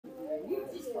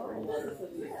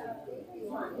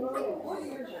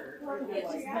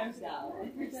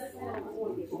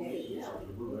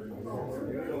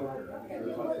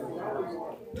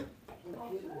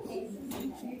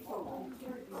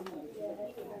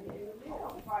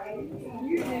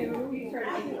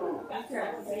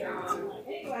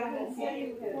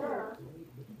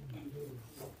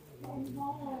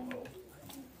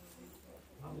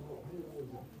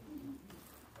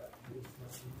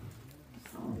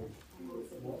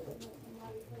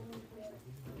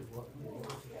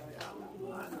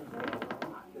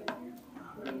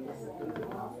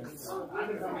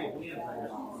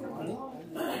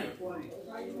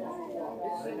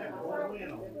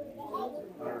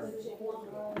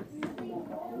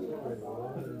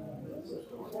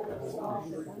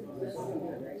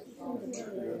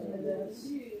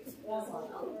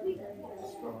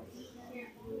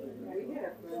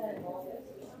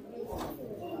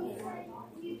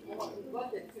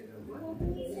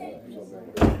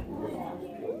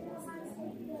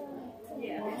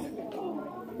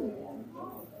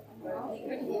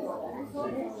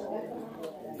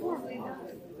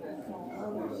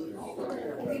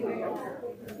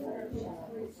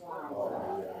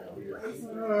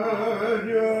Turn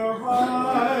your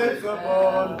eyes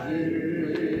upon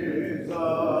Jesus,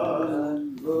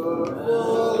 look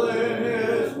full in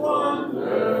his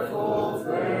wonderful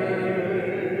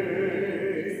face,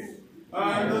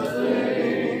 and the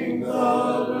things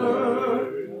of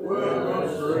earth will grow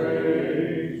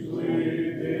strangely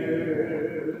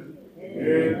dim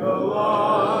in the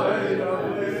light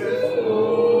of his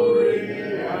glory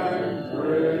and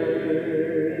grace.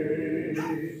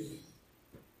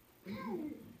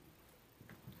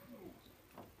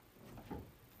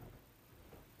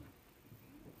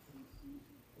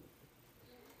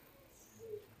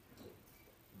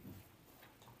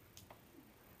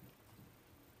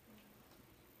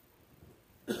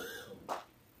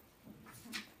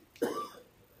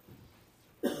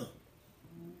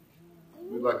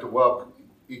 We'd like to welcome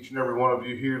each and every one of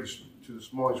you here to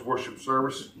this morning's worship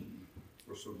service.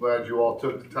 We're so glad you all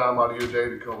took the time out of your day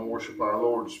to come and worship our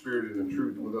Lord in spirit and in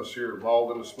truth with us here at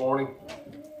Malden this morning.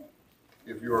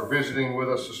 If you are visiting with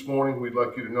us this morning, we'd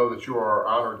like you to know that you are our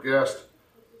honored guest,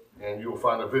 and you will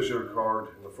find a visitor card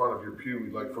in the front of your pew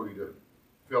we'd like for you to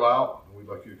fill out, and we'd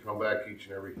like you to come back each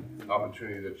and every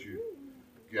opportunity that you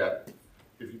get.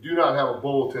 If you do not have a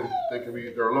bulletin,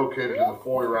 they're located in the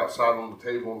foyer outside on the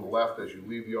table on the left as you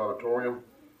leave the auditorium.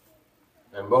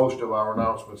 And most of our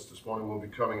announcements this morning will be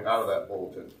coming out of that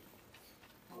bulletin.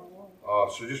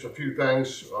 So just a few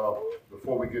things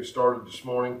before we get started this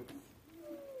morning.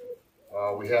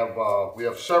 We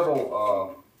have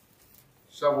several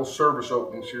service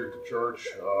openings here at the church,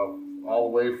 all the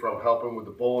way from helping with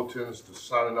the bulletins to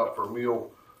signing up for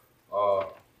meal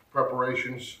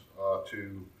preparations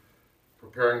to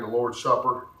preparing the Lord's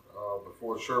Supper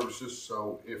before the services.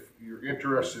 So if you're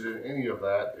interested in any of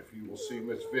that, if you will see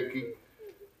Miss Vicki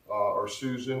or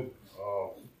Susan,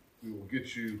 we will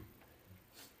get you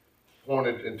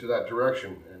pointed into that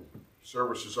direction. And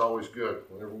service is always good.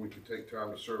 Whenever we can take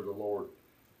time to serve the Lord,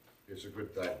 it's a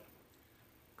good thing.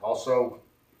 Also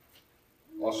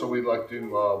we'd like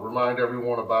to remind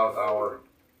everyone about our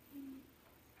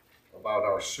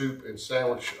soup and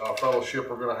sandwich fellowship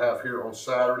we're going to have here on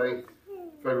Saturday,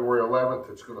 February 11th.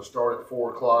 It's going to start at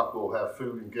 4 o'clock. We'll have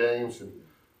food and games and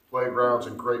playgrounds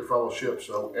and great fellowship.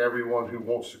 So everyone who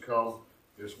wants to come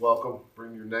is welcome.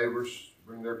 Bring your neighbors.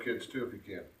 Bring their kids too if you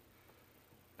can.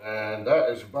 And that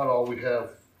is about all we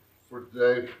have for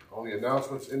today on the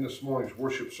announcements in this morning's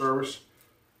worship service.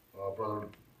 Brother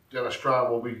Dennis Strine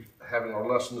will be having our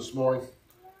lesson this morning.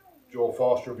 Joel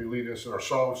Foster will be leading us in our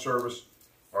song service.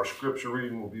 Our scripture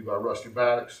reading will be by Rusty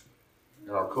Maddox.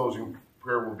 And our closing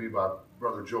prayer will be by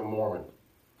Brother Joe Norman.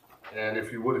 And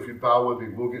if you bow with me,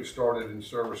 we'll get started in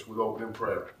service with opening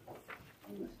prayer.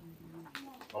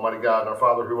 Almighty God, our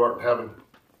Father who art in heaven,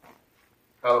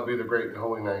 hallowed be the great and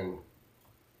holy name.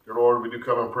 Dear Lord, we do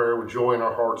come in prayer with joy in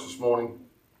our hearts this morning.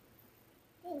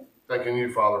 Thanking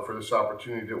you, Father, for this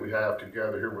opportunity that we have to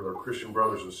gather here with our Christian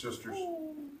brothers and sisters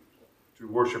to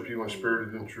worship you in spirit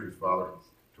and in truth, Father,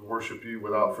 to worship you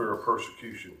without fear of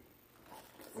persecution.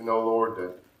 We know, Lord,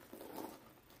 that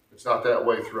it's not that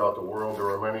way throughout the world. There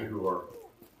are many who are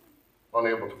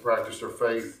unable to practice their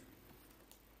faith.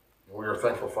 And we are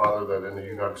thankful, Father, that in the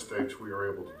United States we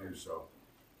are able to do so.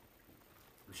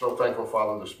 We're so thankful,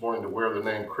 Father, this morning to wear the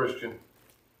name Christian.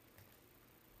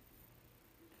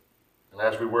 And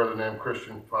as we wear the name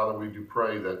Christian, Father, we do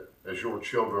pray that as your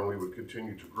children we would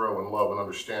continue to grow in love and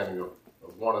understanding of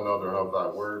one another and of thy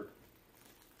word.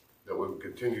 That we would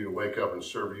continue to wake up and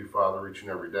serve you, Father, each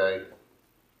and every day.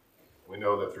 We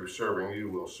know that through serving you,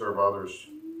 we'll serve others,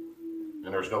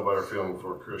 and there's no better feeling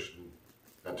for a Christian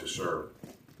than to serve.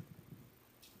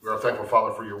 We are thankful,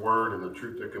 Father, for your word and the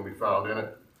truth that can be found in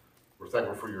it. We're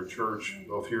thankful for your church,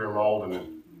 both here in Malden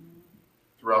and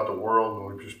throughout the world. And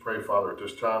we just pray, Father, at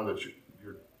this time that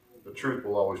the truth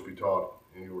will always be taught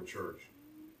in your church.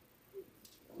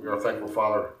 We are thankful,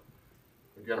 Father,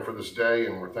 again for this day,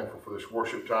 and we're thankful for this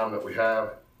worship time that we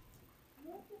have.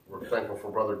 We're thankful for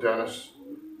Brother Dennis.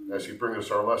 As he brings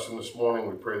us our lesson this morning,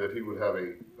 we pray that he would have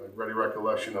a ready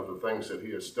recollection of the things that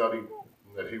he has studied,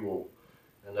 and that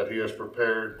he has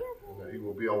prepared, and that he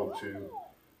will be able to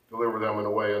deliver them in a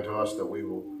way unto us that we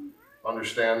will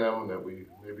understand them, and that we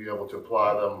may be able to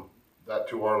apply that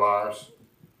to our lives.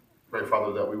 Pray,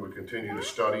 Father, that we would continue to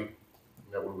study,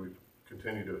 and that we would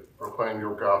continue to proclaim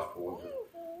your gospel to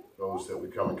those that we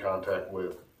come in contact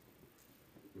with.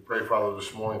 We pray, Father,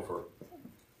 this morning for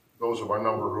those of our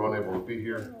number who are unable to be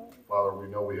here. Father, we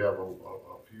know we have a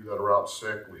few that are out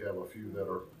sick. We have a few that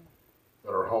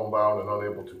are homebound and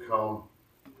unable to come.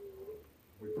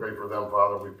 We pray for them,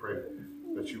 Father. We pray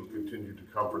that you will continue to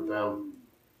comfort them.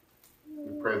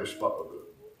 We pray this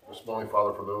morning,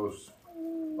 Father, for those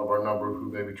of our number who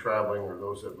may be traveling or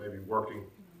those that may be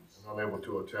working and unable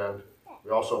to attend.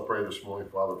 We also pray this morning,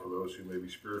 Father, for those who may be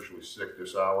spiritually sick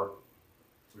this hour.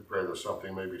 We pray that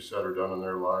something may be said or done in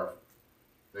their life.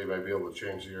 They may be able to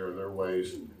change their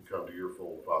ways and come to your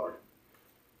fold, Father.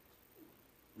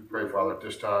 We pray, Father, at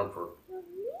this time for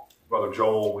Brother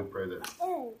Joel. We pray that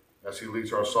as he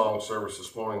leads our song service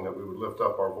this morning, that we would lift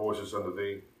up our voices unto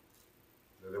thee,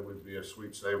 that it would be a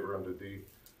sweet savor unto thee.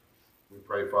 We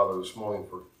pray, Father, this morning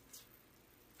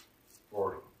for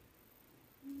all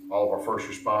of our first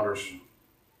responders,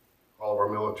 all of our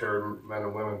military men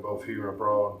and women, both here and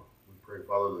abroad. We pray,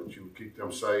 Father, that you would keep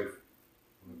them safe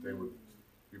and that they would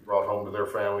be brought home to their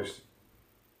families.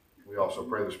 We also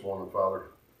pray this morning,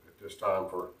 Father, at this time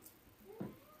for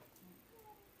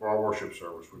our worship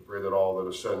service. We pray that all that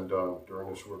is said and done during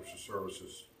this worship service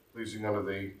is pleasing unto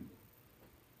thee.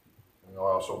 And I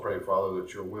also pray, Father,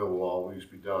 that your will always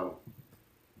be done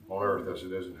on earth as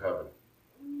it is in heaven.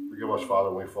 Forgive us,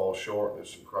 Father, when we fall short, and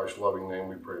it's in Christ's loving name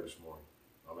we pray this morning.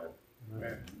 Amen.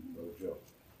 Amen. Brother Joe.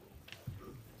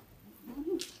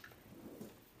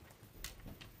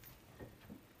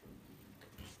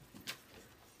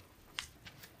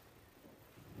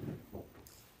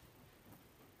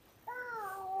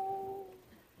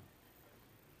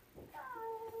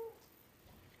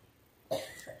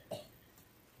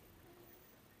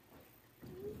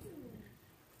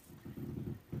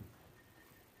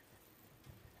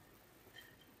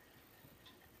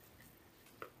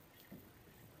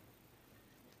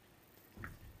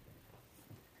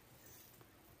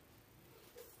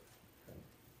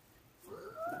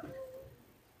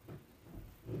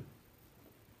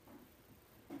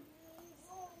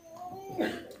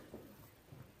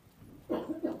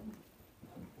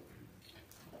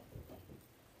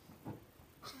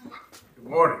 Good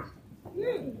morning.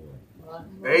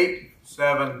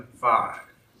 875.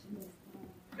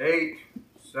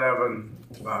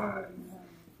 875.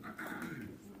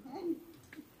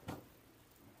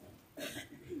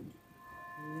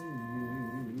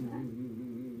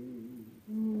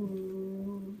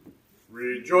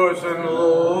 Rejoice in the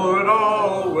Lord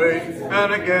always,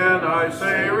 and again I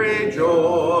say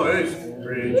rejoice.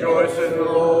 Rejoice in the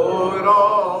Lord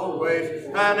always,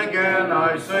 and again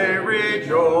I say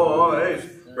rejoice.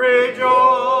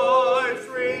 Rejoice,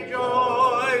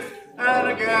 rejoice, and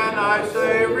again I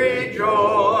say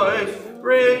rejoice.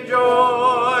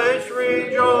 Rejoice,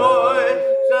 rejoice,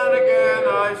 and again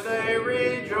I say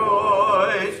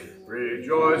rejoice.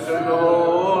 Rejoice in the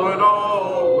Lord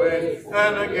always,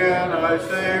 and again I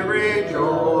say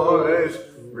rejoice.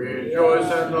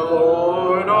 Rejoice in the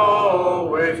Lord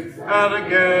always, and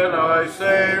again I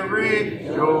say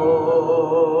rejoice.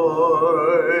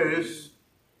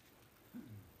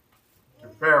 To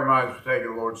prepare minds to take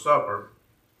the Lord's Supper,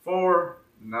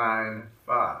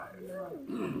 495.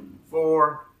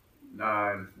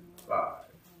 495.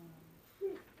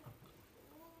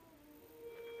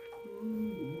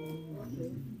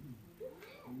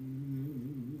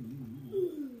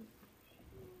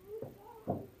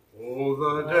 Oh,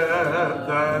 the depth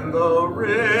and the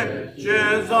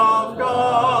riches of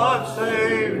God's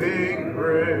saving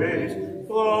grace,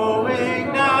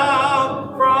 flowing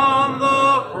down from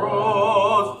the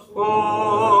cross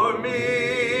for me.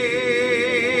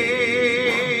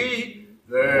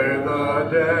 There the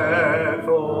death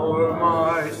for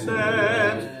my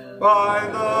sins by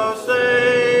the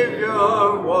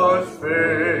Savior was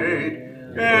paid,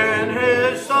 in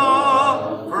his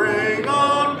suffering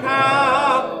on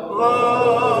Calvary.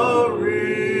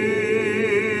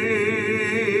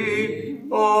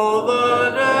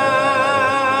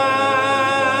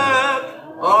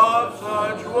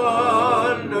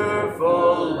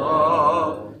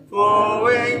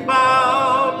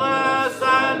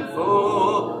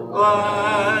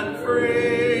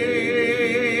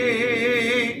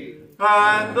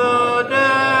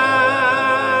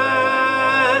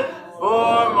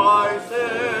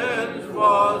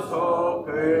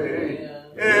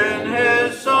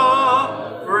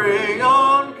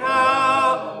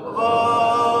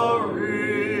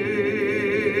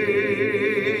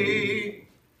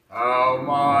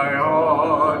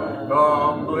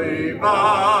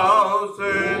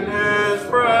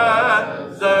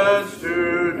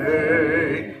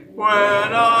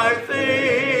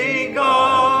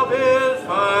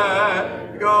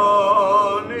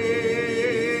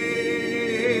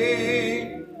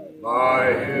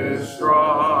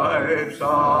 stripes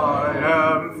I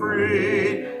am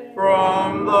free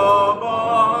from the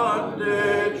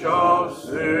bondage of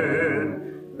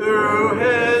sin. Through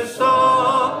his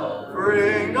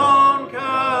suffering on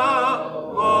Calvary.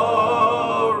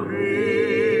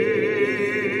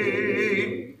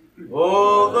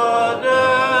 Oh, the depth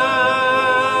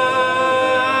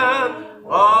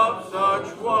of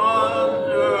such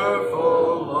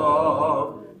wonderful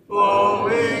love,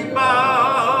 flowing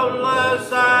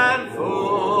boundless and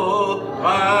full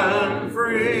and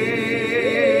free.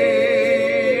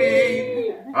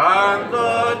 And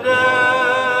the death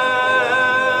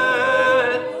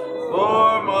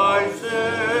for my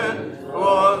sin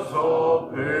was all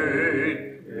paid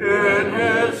in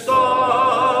his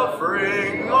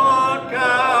suffering on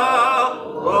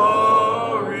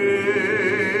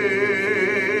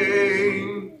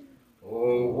Calvary.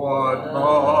 Oh, what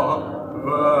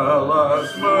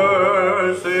marvelous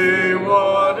mercy,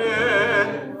 what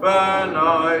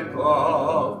infinite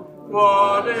love,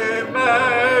 what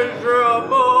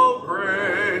immeasurable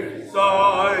grace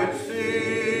I see.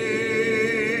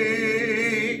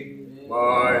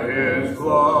 By his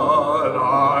blood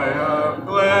I am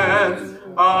cleansed,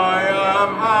 I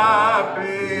am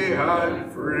happy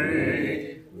and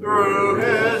free. Through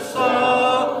his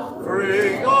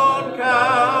suffering on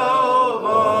Calvary.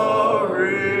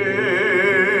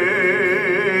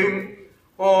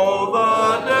 Oh, the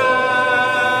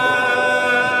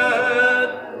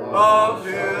depth of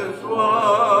his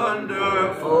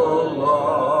wonderful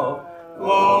love,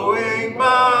 flowing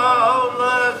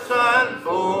boundless and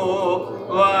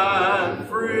full and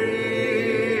free.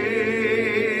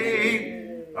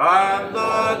 And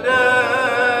the death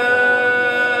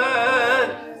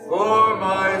for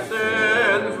my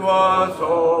sins was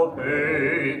all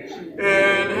paid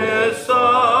in his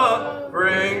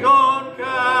suffering on Calvary.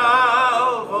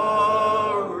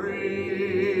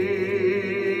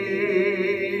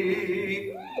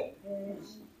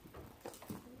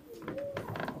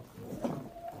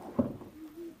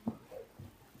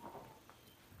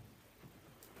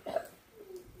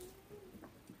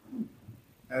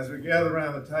 As we gather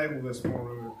around the table this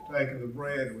morning, we've taken the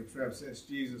bread, which represents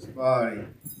Jesus' body,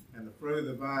 and the fruit of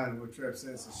the vine, which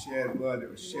represents the shed blood that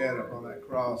was shed upon that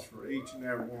cross for each and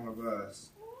every one of us.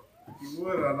 If you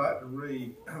would, I'd like to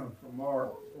read from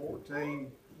Mark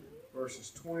 14,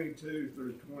 verses 22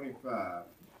 through 25.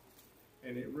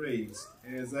 And it reads,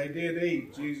 "And as they did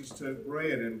eat, Jesus took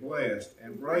bread and blessed,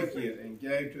 and brake it, and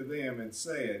gave to them, and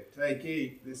said, Take,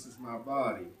 eat, this is my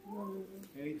body.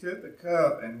 And he took the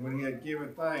cup, and when he had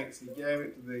given thanks, he gave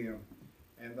it to them,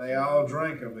 and they all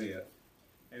drank of it.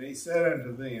 And he said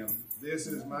unto them, This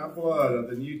is my blood of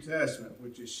the New Testament,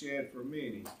 which is shed for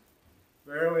many.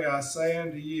 Verily I say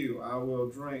unto you, I will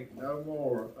drink no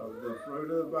more of the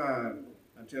fruit of the vine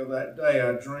until that day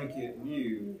I drink it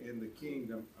new in the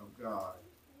kingdom of God."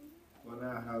 We'll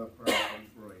now have the prayer from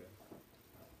bread.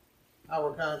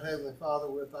 Our kind Heavenly Father,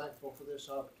 we're thankful for this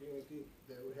opportunity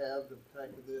that we have to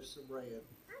take of this bread,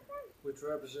 which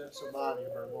represents the body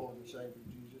of our Lord and Savior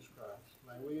Jesus Christ.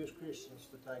 May we as Christians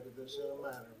partake of this in a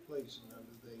manner pleasing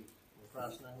unto Thee. In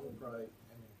Christ's name we pray.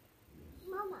 Amen.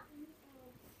 Mama.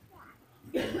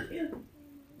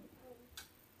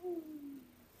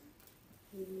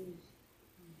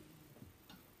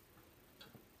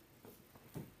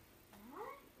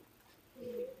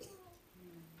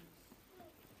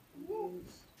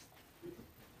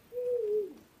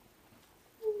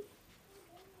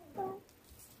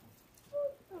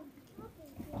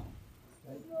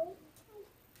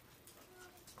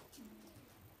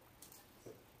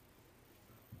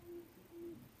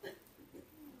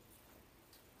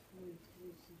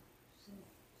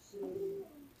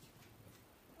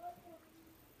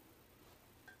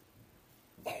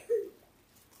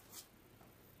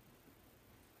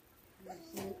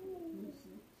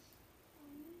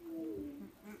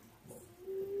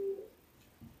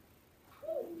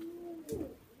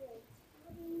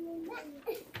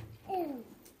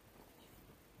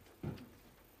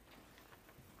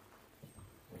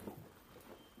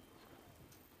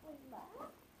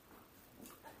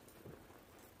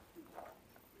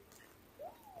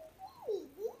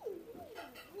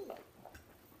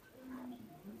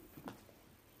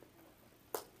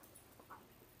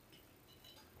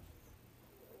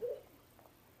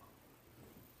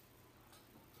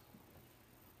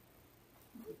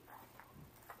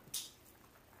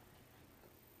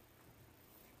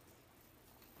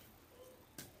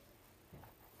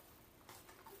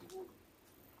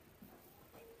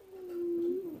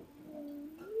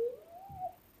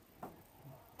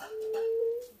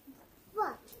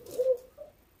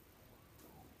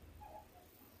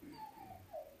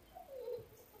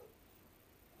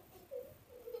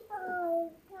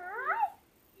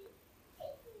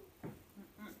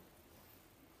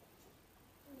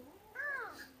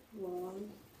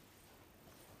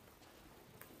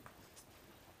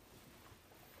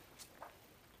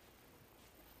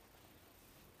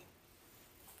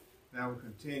 Now we'll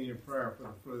continue in prayer for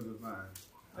the fruit of the vine.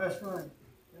 Let's pray.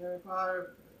 Heavenly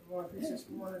Father, I want to peace this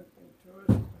morning to us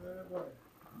and the word.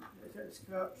 Take this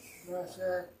cup, dry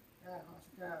sack, God,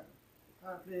 hospitality.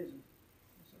 God, please him.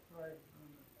 Let's pray.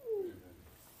 Amen.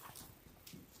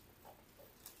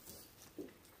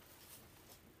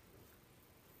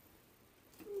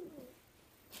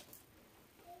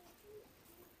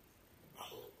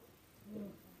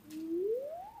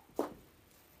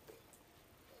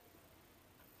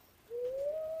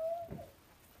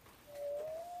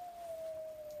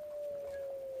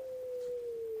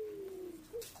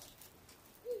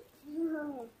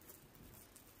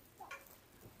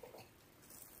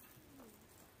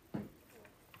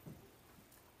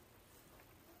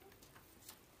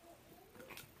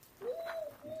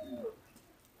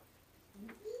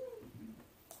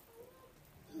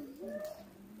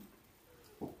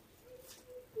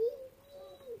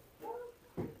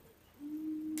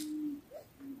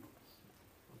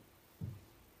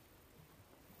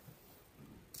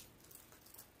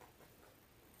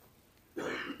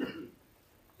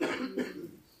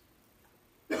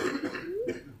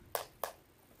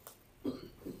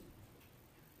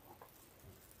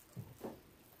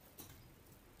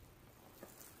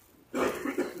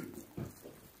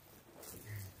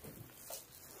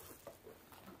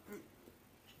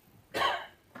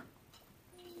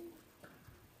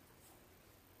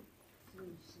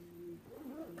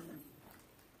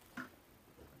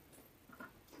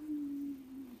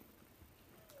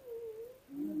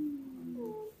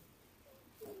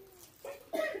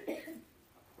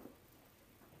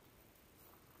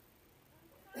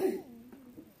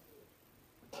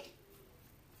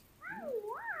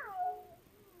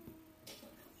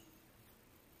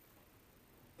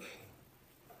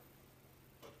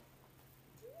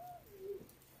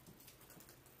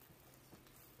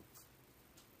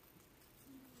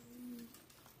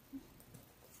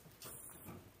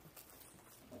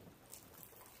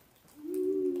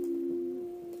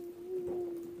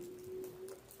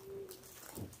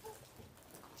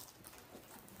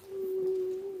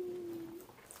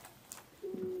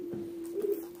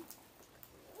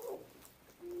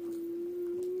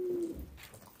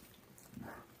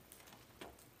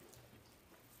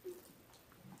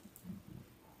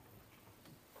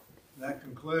 That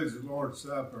concludes the Lord's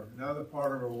Supper. Another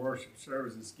part of our worship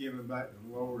service is given back to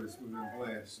the Lord as we've been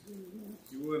blessed.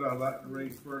 If you would, I'd like to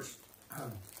read 1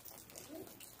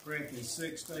 Corinthians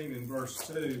 16 and verse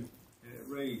 2, and it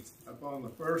reads, Upon the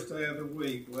first day of the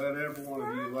week, let every one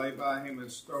of you lay by him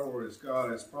in store as God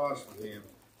has prospered him,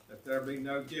 that there be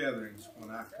no gatherings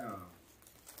when I come.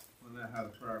 We'll now have a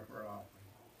prayer for our offering.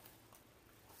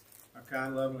 Our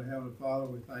kind, loving Heavenly Father,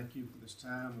 we thank you for this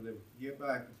time and that we can get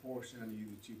back a portion of you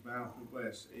that you bountifully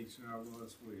blessed each and every one of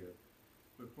us with.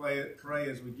 We pray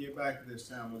as we get back at this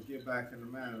time, we'll get back in a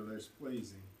manner that's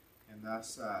pleasing in thy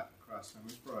sight. In Christ's name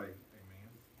we pray.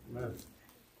 Amen. Amen.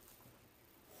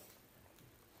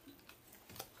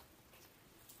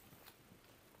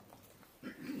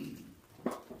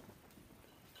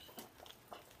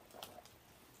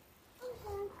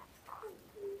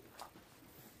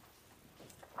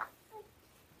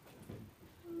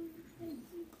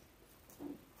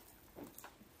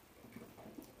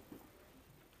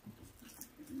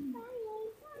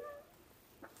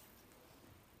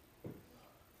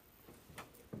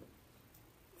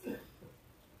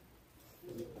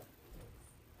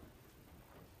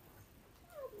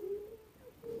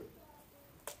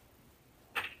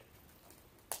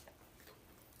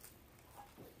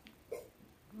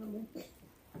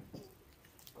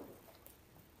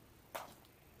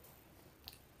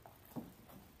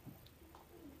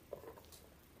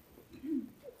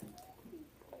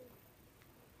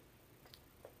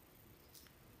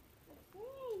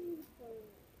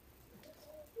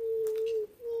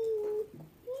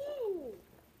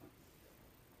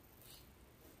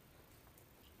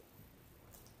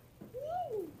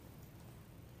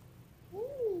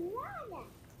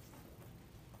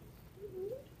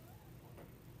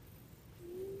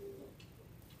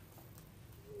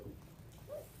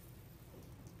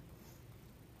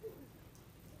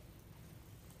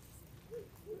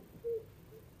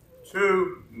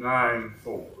 Two, 9,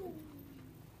 4.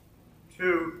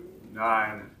 2,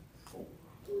 9, 4.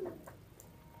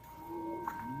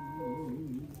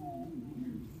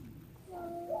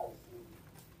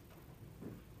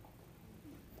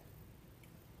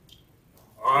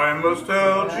 I must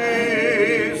tell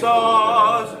Jesus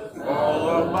all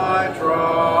of my trials.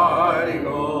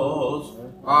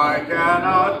 I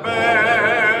cannot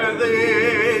bear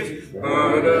these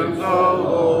burdens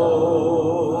alone.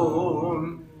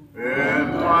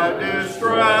 In my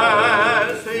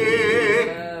distress, He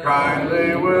kindly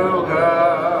will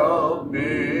help me.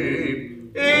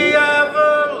 He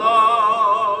ever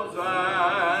loves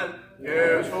and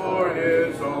cares for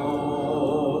his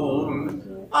own.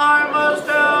 I must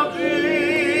help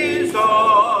Jesus.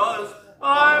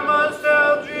 I must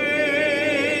help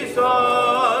Jesus.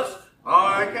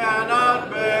 I cannot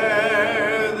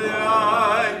bear the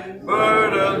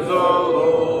burdens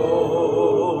alone.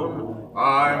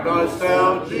 I must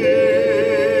help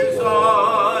Jesus.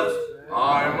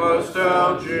 I must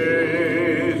help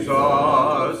Jesus.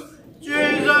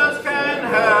 Jesus can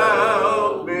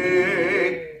help me.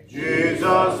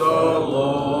 Jesus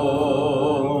alone.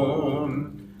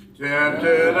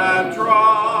 Tempted and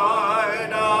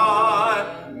tried,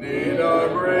 I need a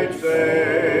great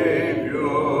Savior,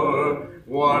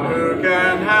 one who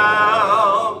can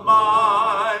help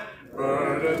my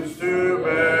burdens to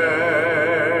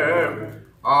bear.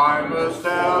 I must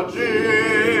help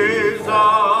Jesus.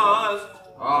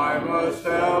 I must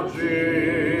help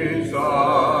Jesus.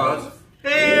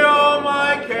 He all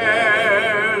my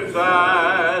cares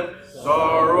and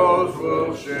sorrows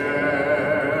will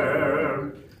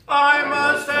share. I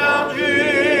must help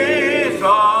Jesus.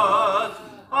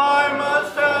 I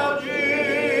must help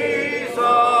Jesus.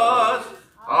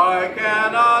 I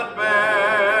cannot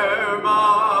bear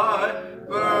my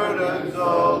burdens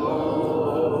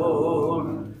alone.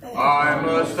 I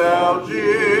must help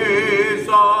Jesus.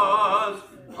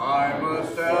 I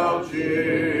must help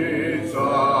Jesus.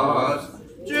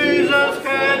 Jesus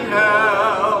can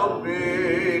help me.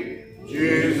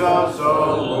 Jesus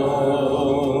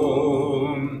alone.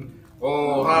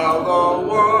 Oh, how the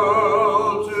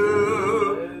world to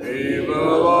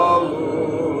evil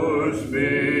allures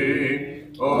me.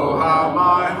 Oh, how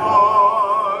my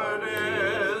heart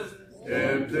is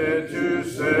tempted to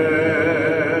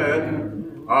sin.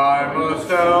 I must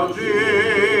help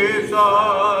Jesus,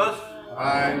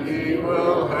 and he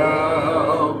will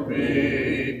help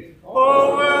me.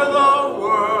 Over the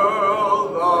world,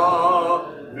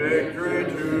 the victory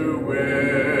to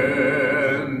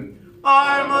win.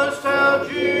 I must help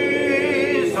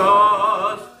Jesus.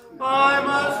 I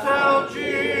must help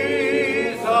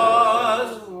Jesus.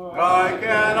 I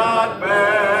cannot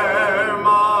bear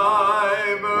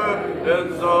my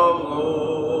burdens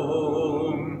alone.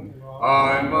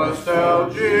 I must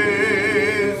help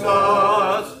Jesus.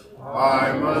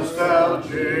 I must help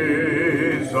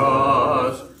Jesus.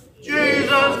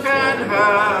 Jesus can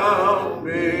help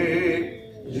me.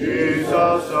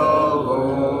 Jesus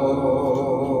alone.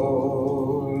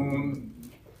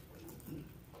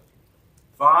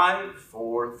 5,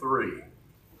 4, 3.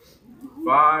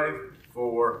 5,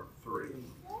 4, 3.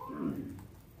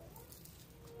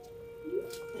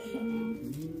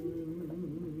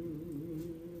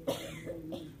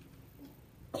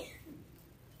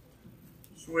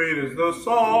 Sweet is the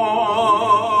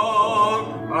song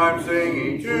I'm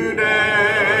singing today.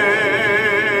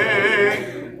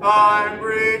 I'm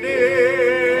redeemed.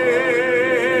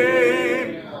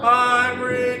 I'm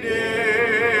redeemed.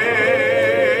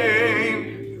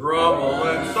 Trouble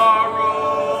and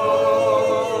sorrow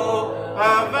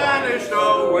have vanished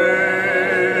away.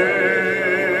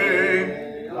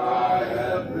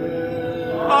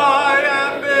 I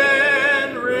have been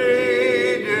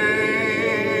redeemed.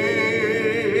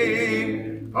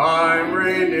 I'm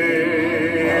redeemed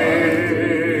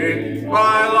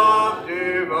by love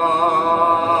divine.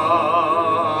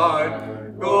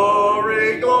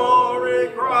 Glory, glory,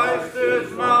 Christ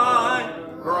is mine.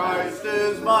 Christ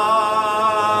is mine.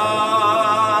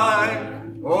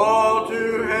 All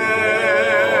to him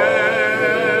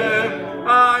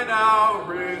I now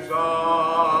reside.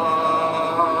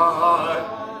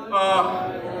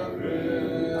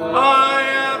 I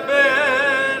have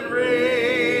been redeemed.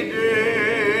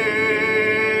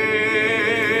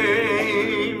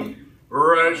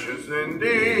 Precious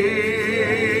indeed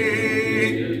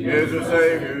is a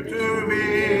Savior to me.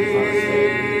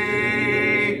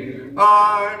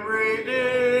 I'm redeemed.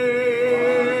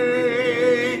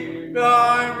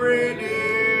 I'm redeemed.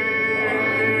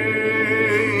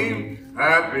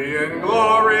 Happy in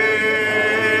glory,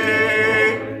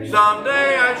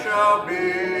 someday I shall be.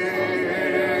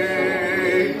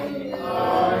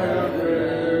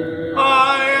 I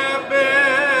have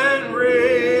been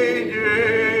redeemed.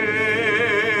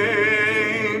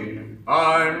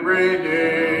 I'm redeemed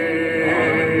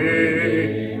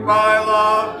by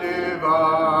love divine.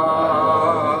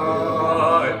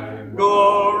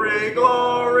 Glory,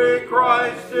 glory,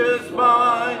 Christ is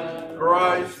mine.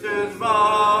 Christ is mine.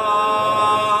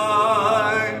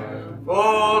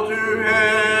 All to him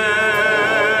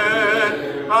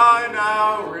I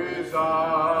now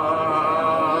reside.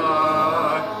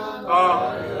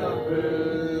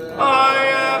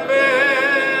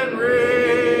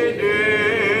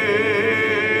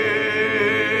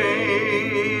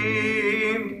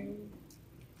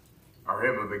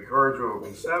 will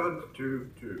be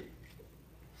 722.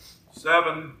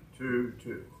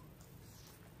 722.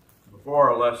 Before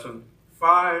our lesson,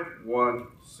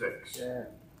 516. Yeah.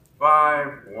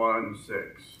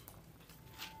 516.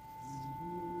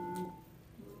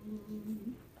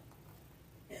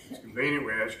 It's convenient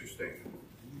we ask you to stand.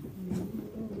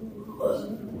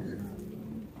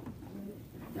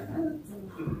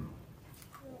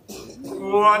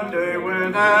 One day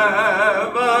when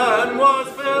heaven was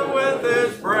filled with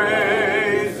his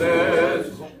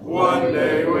praises, one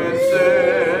day when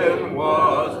sin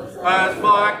was as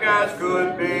black as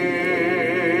could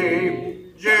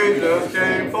be, Jesus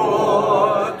came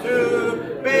forth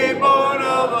to be born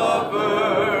of a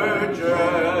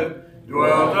virgin,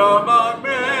 dwelt among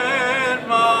men,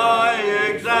 my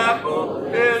example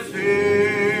is he.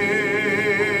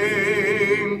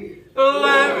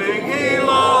 Living he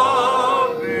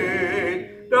loved me,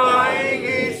 dying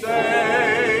he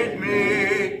saved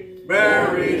me,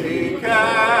 buried he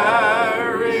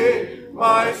carried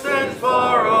my sins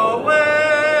far away,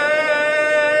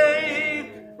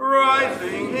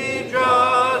 rising he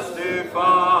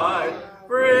justified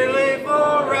freely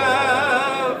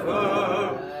forever.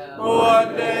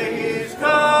 One day he's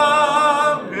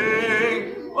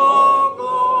coming, oh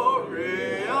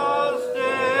glorious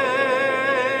day.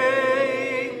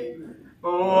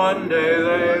 One day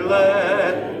they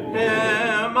led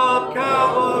him up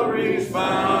Calvary's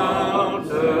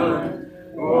mountain.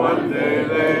 One day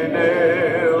they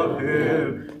nailed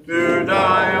him to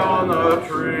die on the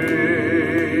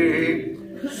tree.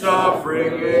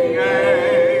 Suffering in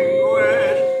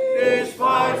anguish,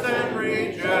 despised and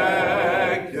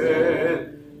rejected,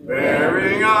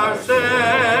 bearing our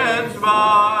sins,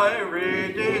 my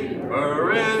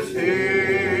Redeemer is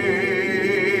he.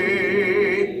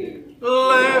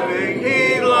 Living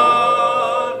he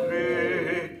loved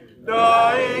me,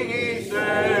 dying he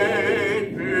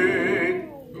saved me,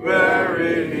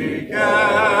 buried he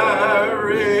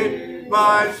carried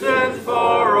my sins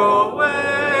far away,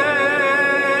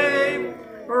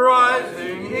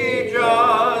 rising he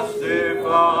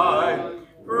justified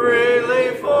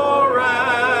freely forever.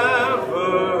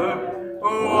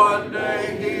 One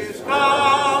day he's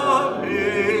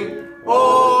coming,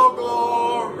 oh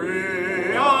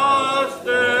glorious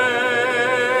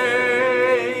day.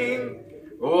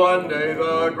 One day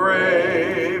the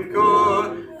grave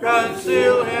could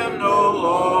conceal him no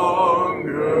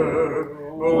longer.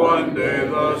 One day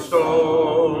the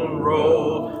stone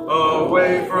rolled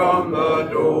away from the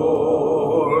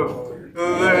door.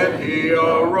 Then he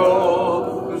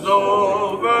arose,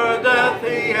 over death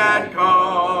he had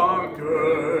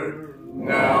conquered.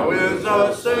 Now is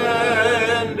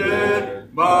ascended,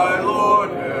 my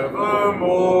Lord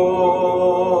evermore.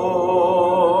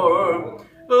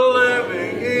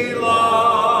 Living he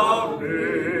loved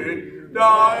me,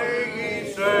 dying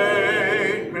he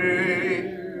saved me,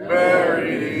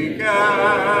 buried he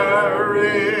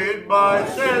carried my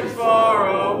sins far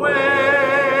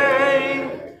away,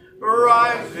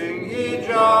 rising he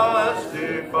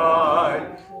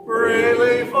justified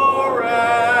freely forever.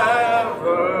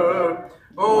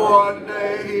 One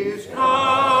day he's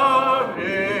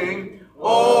coming,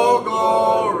 oh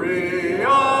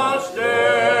glorious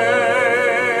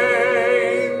day.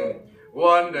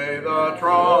 One day the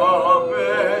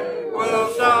trumpet will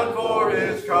sound for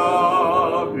his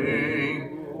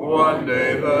coming. One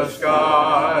day the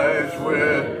skies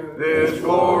with his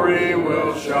glory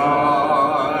will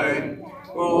shine.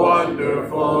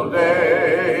 Wonderful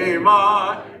day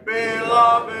my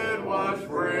beloved was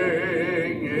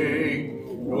bringing.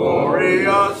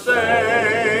 Glorious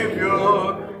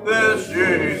Savior, this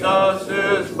Jesus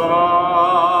is mine.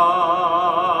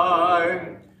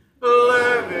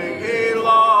 Living he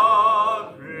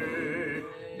loved me,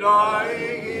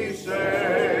 dying he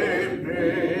saved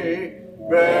me,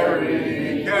 buried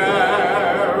he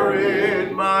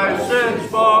carried my sins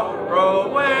far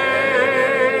away,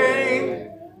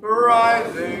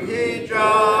 rising he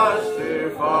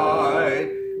justified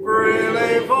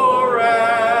freely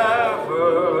forever.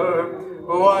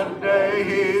 One day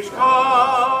he's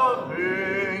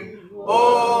coming,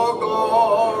 oh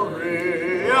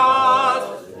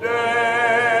glorious day.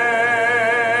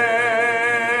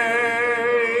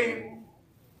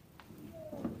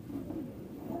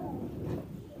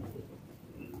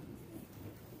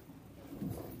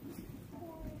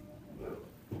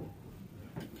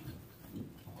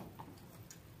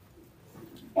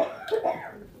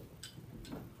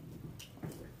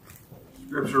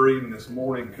 Scripture reading this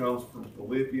morning comes from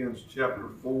Philippians chapter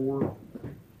 4,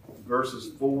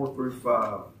 verses 4 through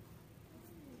 5.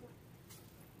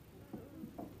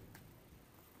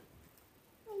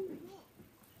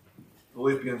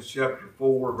 Philippians chapter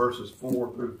 4, verses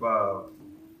 4 through 5.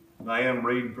 And I am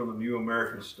reading from the New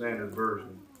American Standard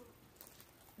Version.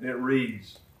 And it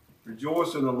reads,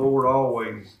 "Rejoice in the Lord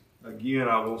always. Again,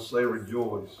 I will say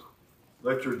rejoice.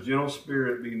 Let your gentle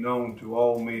spirit be known to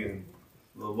all men.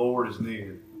 The Lord is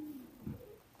near."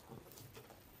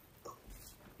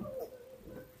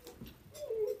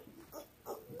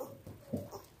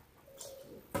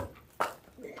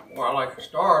 Well, I'd like to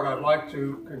start. I'd like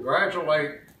to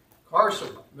congratulate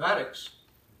Carson Maddox,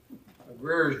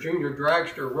 Greer's Junior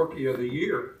Dragster Rookie of the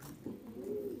Year.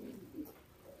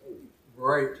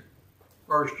 Great.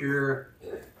 First year,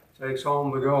 takes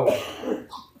home the gold.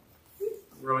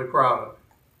 Really proud of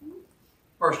it.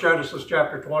 1 Genesis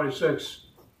chapter 26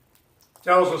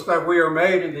 tells us that we are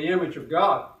made in the image of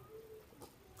God.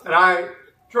 And I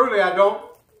don't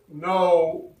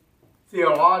know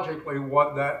theologically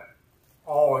what that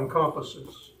all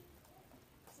encompasses.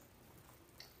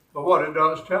 But what it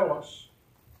does tell us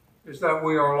is that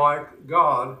we are like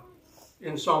God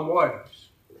in some ways.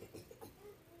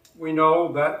 We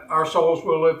know that our souls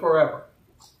will live forever.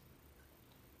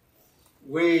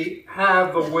 We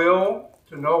have the will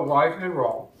to know right and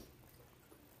wrong.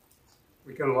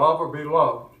 We can love or be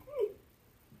loved.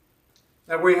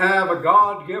 That we have a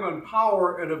God-given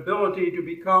power and ability to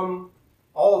become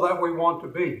all that we want to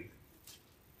be.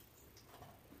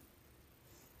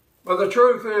 But the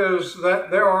truth is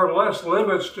that there are less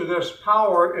limits to this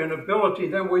power and ability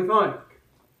than we think.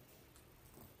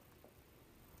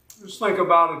 Just think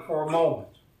about it for a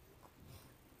moment.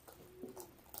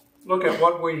 Look at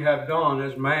what we have done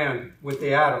as man with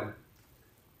the atom.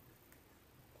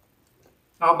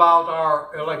 How about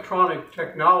our electronic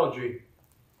technology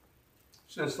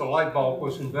since the light bulb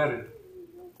was invented?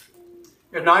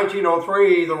 In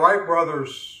 1903, the Wright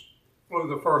brothers flew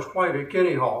the first plane at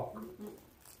Kitty Hawk.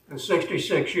 And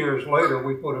 66 years later,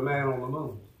 we put a man on the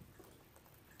moon.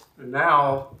 And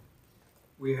now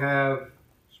we have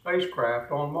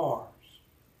spacecraft on Mars.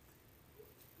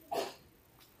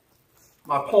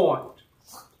 My point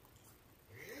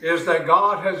is that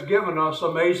God has given us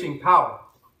amazing power.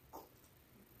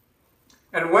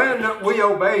 And when we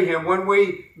obey Him, when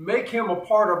we make Him a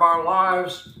part of our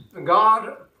lives,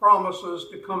 God promises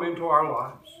to come into our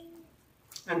lives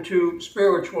and to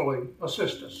spiritually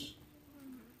assist us.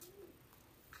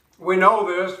 We know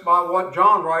this by what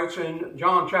John writes in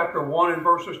John chapter 1 and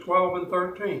verses 12 and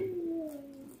 13.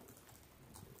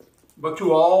 But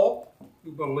to all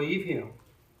who believe Him,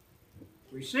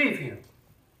 receive Him,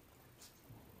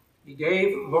 He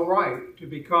gave the right to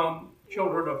become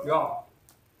children of God,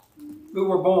 who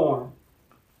were born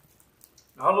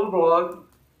not of blood,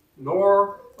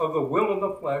 nor of the will of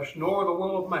the flesh, nor the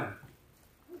will of man,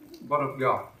 but of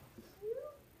God.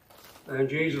 And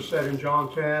Jesus said in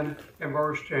John 10 and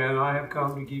verse 10, "I have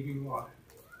come to give you life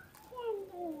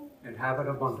and have it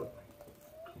abundantly."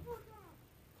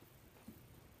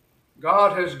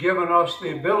 God has given us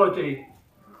the ability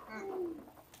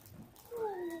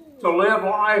to live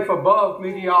life above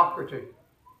mediocrity,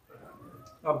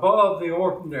 above the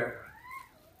ordinary,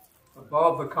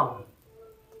 above the common.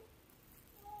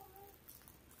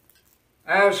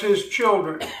 As His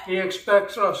children, He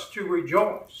expects us to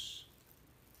rejoice.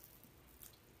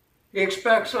 He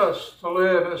expects us to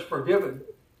live as forgiven,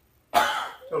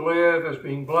 to live as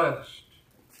being blessed,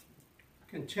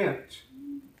 content,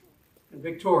 and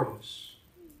victorious.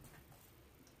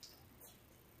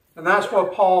 And that's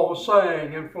what Paul was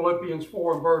saying in Philippians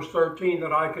 4 and verse 13,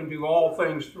 that I can do all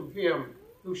things through Him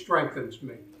who strengthens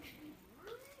me.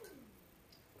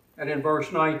 And in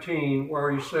verse 19,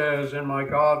 where he says, "And my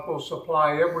God will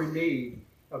supply every need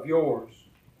of yours,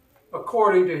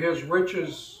 according to His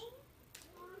riches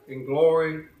in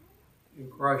glory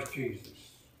in Christ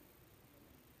Jesus."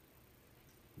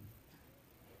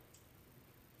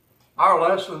 Our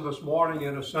lesson this morning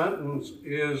in a sentence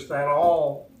is that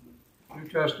all New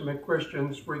Testament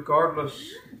Christians,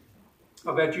 regardless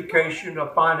of education,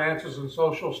 of finances, and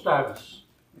social status,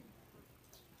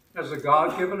 has a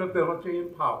God-given ability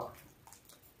and power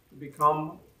to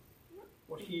become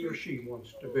what he or she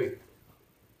wants to be.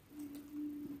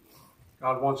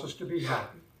 God wants us to be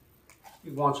happy. He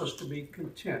wants us to be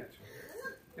content.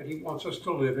 And He wants us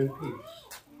to live in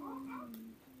peace.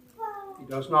 He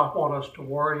does not want us to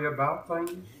worry about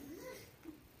things.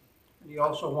 And He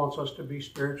also wants us to be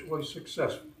spiritually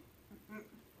successful.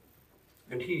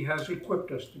 And He has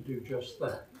equipped us to do just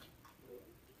that.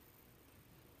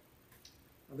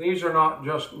 Now, these are not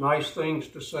just nice things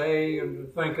to say and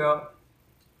to think of,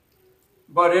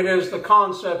 but it is the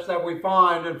concepts that we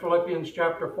find in Philippians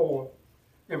chapter 4,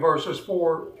 in verses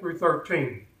 4 through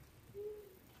 13.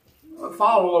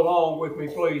 follow along with me,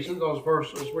 please, in those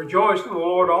verses. Rejoice in the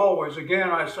Lord always. Again,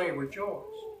 I say rejoice.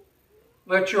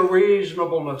 Let your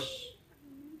reasonableness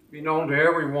be known to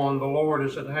everyone. The Lord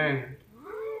is at hand.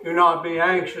 Do not be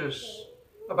anxious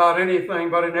about anything,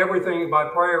 but in everything by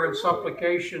prayer and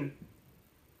supplication,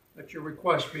 let your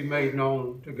requests be made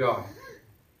known to God.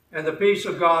 And the peace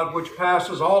of God, which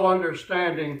passes all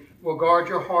understanding, will guard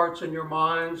your hearts and your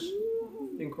minds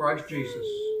in Christ Jesus.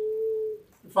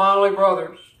 And finally,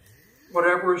 brothers,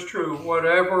 whatever is true,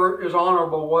 whatever is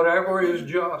honorable, whatever is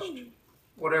just,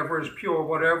 whatever is pure,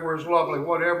 whatever is lovely,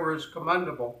 whatever is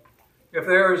commendable, if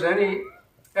there is any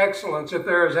excellence, if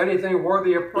there is anything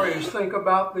worthy of praise, think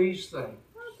about these things.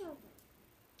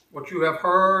 What you have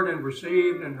heard and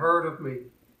received and heard of me,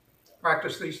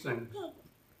 practice these things,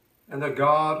 and the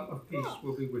God of peace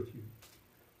will be with you.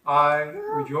 I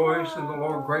rejoice in the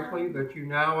Lord greatly that you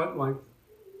now at length,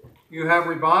 you have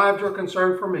revived your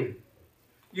concern for me.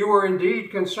 You were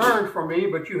indeed concerned for me,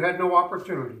 but you had no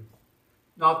opportunity.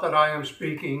 Not that I am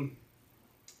speaking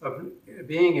of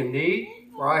being in need,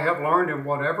 for I have learned in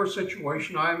whatever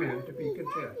situation I am in to be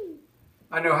content.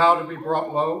 I know how to be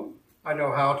brought low. I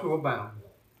know how to abound.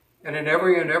 And in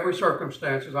every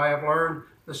circumstances I have learned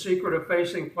the secret of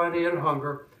facing plenty and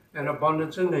hunger and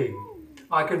abundance and need.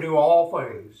 I can do all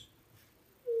things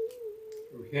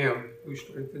through him who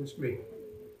strengthens me.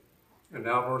 And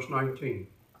now verse 19.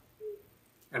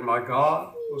 And my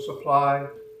God will supply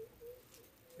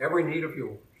every need of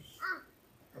yours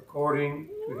according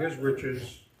to his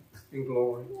riches in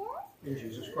glory in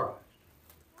Jesus Christ.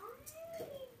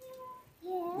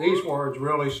 These words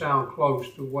really sound close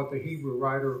to what the Hebrew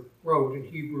writer wrote in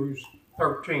Hebrews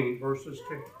 13, verses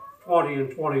 20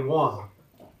 and 21,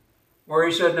 where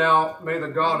he said, Now may the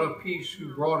God of peace,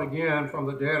 who brought again from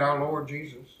the dead our Lord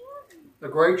Jesus, the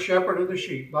great shepherd of the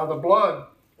sheep, by the blood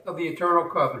of the eternal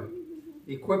covenant,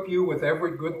 equip you with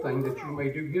every good thing that you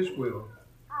may do his will,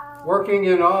 working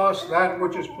in us that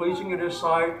which is pleasing in his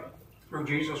sight through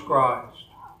Jesus Christ,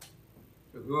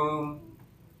 to whom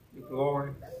be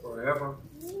glory forever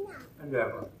and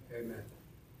ever. Amen.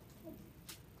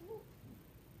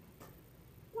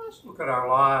 Let's look at our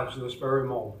lives in this very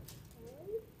moment.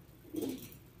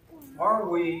 Are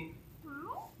we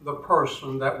the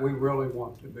person that we really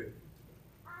want to be?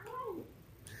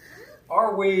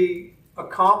 Are we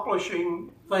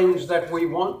accomplishing things that we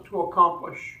want to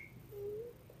accomplish?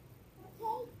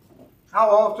 How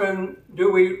often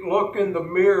do we look in the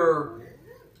mirror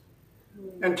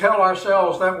and tell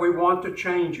ourselves that we want to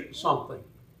change something?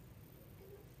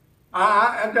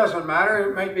 It doesn't matter.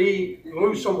 It may be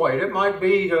lose some weight. It might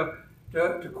be to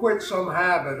quit some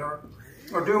habit or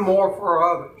do more for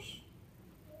others,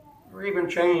 or even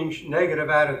change negative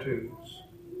attitudes.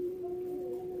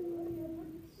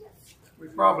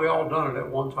 We've probably all done it at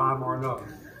one time or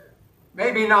another.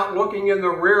 Maybe not looking in the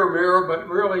rear mirror, but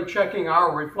really checking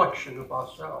our reflection of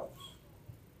ourselves.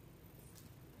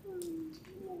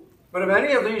 But if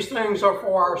any of these things are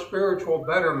for our spiritual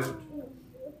betterment,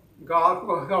 God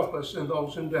will help us in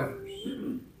those endeavors.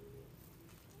 You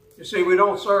see, we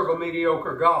don't serve a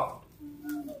mediocre God.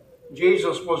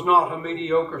 Jesus was not a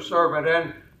mediocre servant,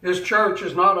 and his church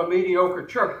is not a mediocre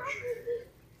church.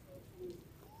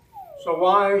 So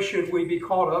why should we be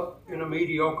caught up in a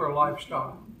mediocre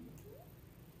lifestyle?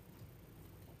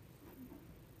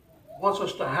 He wants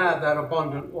us to have that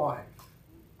abundant life.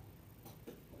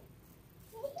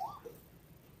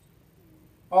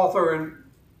 Author and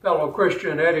fellow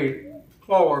Christian Eddie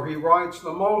Clower, he writes,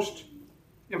 the most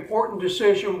important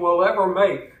decision we'll ever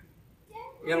make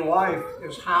in life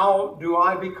is, how do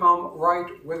I become right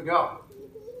with God?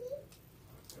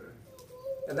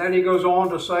 And then he goes on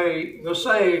to say, the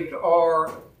saved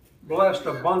are blessed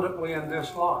abundantly in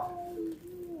this life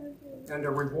and a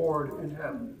reward in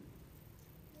heaven.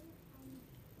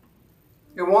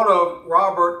 In one of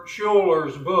Robert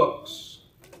Schuller's books,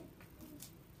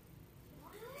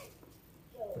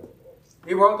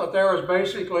 he wrote that there is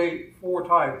basically 4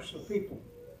 types of people.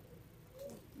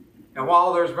 And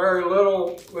while there's very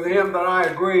little with him that I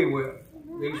agree with,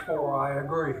 these 4 I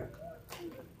agree.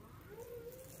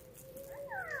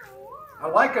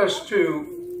 I'd like us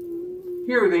to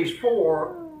hear these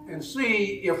 4 and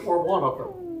see if we're one of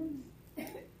them.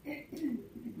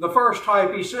 The first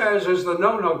type, he says, is the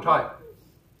no-no type.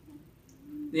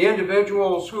 The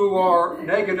individuals who are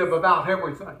negative about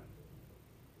everything.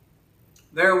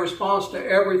 Their response to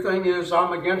everything is,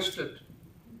 I'm against it.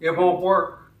 It won't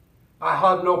work. I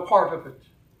had no part of it.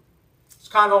 It's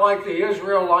kind of like the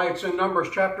Israelites in Numbers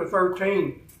chapter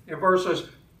 13 in verses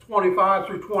 25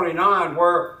 through 29,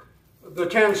 where the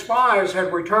 10 spies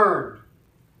had returned.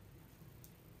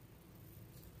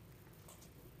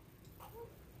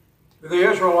 To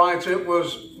the Israelites, it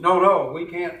was, no, we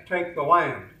can't take the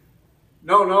land.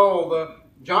 No, the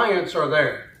giants are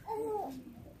there.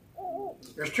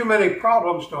 There's too many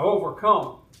problems to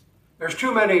overcome. There's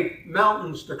too many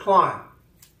mountains to climb.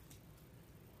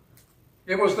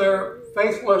 It was their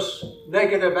faithless,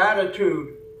 negative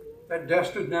attitude that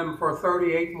destined them for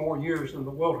 38 more years in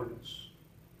the wilderness.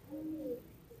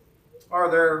 Are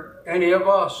there any of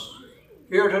us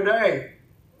here today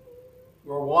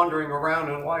who are wandering around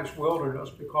in life's wilderness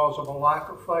because of a lack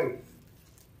of faith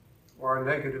or a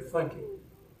negative thinking?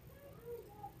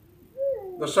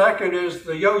 The second is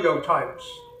the yo-yo types.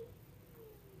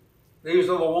 These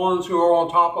are the ones who are on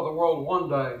top of the world one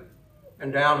day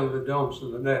and down in the dumps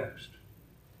in the next.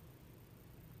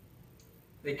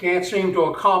 They can't seem to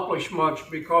accomplish much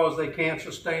because they can't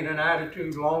sustain an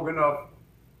attitude long enough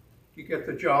to get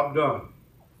the job done.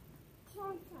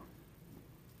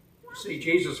 See,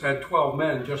 Jesus had 12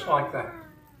 men just like that.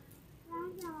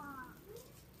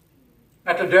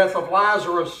 At the death of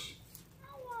Lazarus,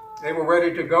 they were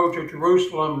ready to go to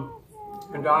Jerusalem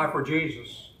and die for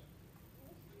Jesus.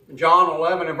 In John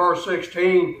 11 and verse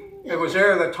 16, it was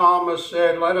there that Thomas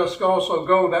said, "Let us also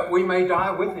go that we may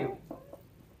die with him."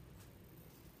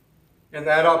 In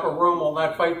that upper room on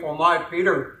that fateful night,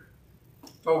 Peter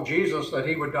told Jesus that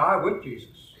he would die with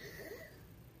Jesus.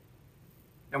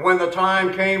 And when the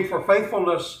time came for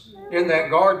faithfulness in that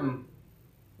garden,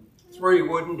 3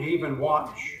 wouldn't even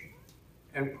watch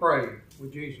and pray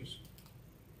with Jesus.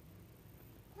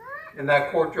 In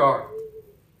that courtyard,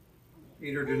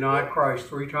 Peter denied Christ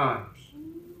 3 times.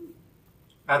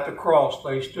 At the cross,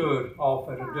 they stood off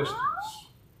at a distance.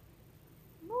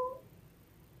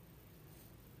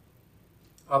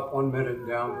 Up one minute and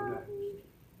down the next.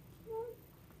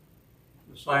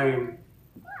 The same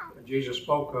that Jesus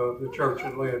spoke of the church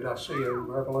at Laodicea in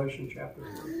Revelation chapter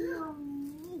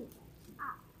 3.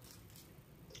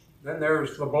 Then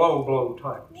there's the blow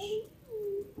types.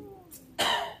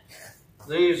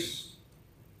 These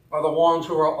are the ones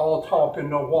who are all talk and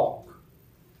no walk.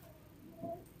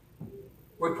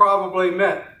 We probably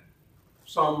met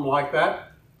some like that.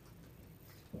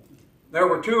 There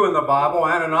were 2 in the Bible,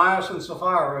 Ananias and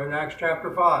Sapphira in Acts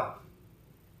chapter 5.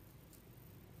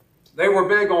 They were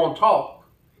big on talk,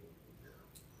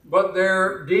 but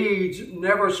their deeds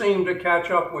never seemed to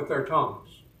catch up with their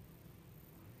tongues.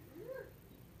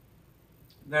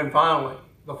 Then finally,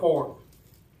 the 4th.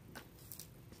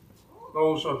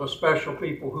 Those are the special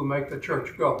people who make the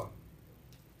church go.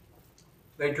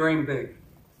 They dream big.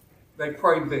 They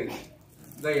pray big.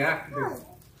 They act big.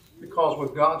 Because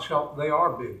with God's help, they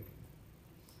are big.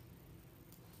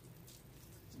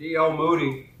 D.L.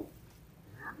 Moody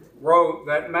wrote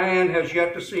that man has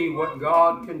yet to see what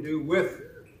God can do with,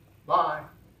 by,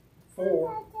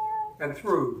 for, and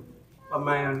through a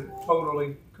man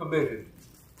totally committed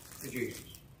to Jesus.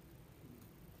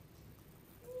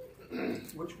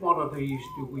 Which one of these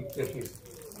do we fit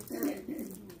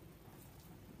in?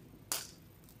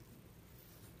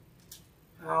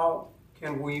 How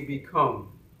can we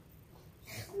become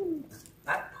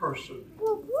that person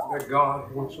that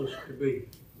God wants us to be?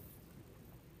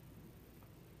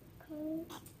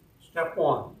 Step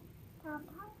 1.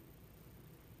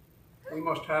 We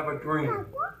must have a dream,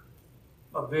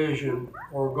 a vision,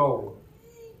 or goal.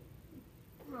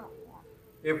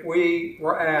 If we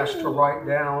were asked to write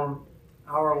down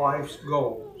our life's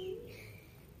goals,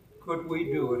 could we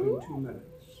do it in 2 minutes?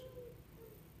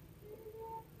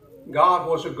 God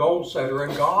was a goal setter,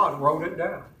 and God wrote it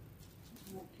down.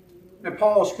 And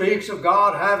Paul speaks of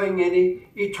God having an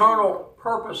eternal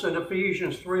purpose in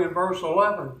Ephesians 3 and verse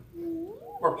 11,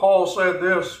 where Paul said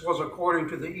this was according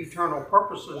to the eternal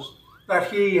purposes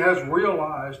that he has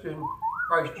realized in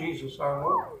Christ Jesus our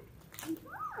Lord.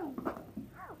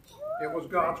 It was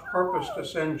God's purpose to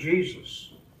send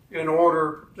Jesus in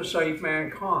order to save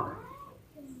mankind.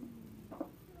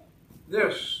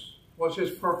 This was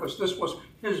his purpose. This was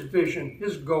his vision,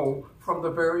 his goal from the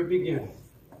very beginning.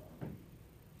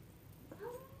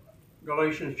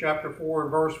 Galatians chapter 4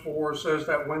 and verse 4 says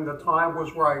that when the time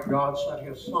was right, God sent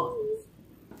his Son.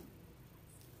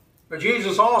 But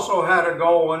Jesus also had a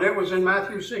goal, and it was in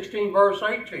Matthew 16 verse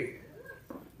 18.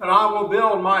 And I will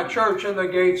build my church, and the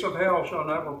gates of hell shall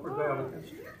never prevail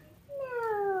against it.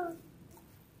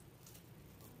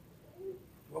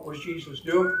 What was Jesus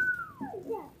doing?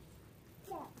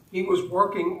 He was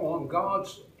working on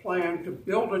God's plan to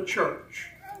build a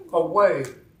church, a way,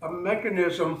 a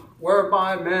mechanism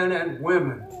whereby men and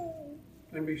women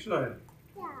can be saved.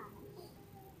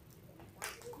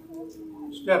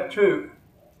 Step 2,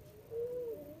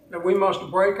 that we must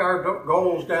break our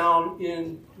goals down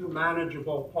into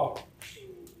manageable parts.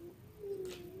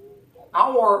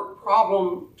 Our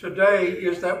problem today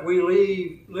is that we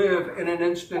live in an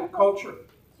instant culture.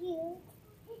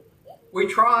 We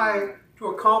try to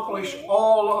accomplish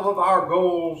all of our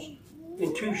goals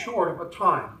in too short of a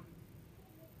time.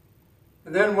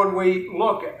 And then when we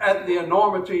look at the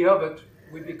enormity of it,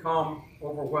 we become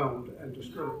overwhelmed and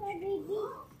discouraged.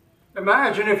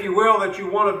 Imagine, if you will, that you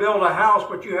want to build a house,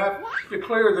 but you have to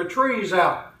clear the trees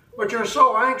out. But you're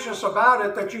so anxious about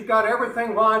it that you've got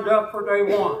everything lined up for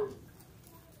day one.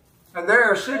 And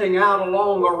there, sitting out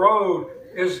along the road,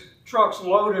 is trucks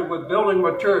loaded with building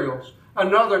materials.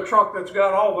 Another truck that's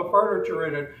got all the furniture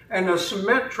in it. And the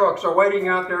cement trucks are waiting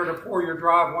out there to pour your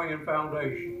driveway and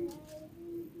foundation.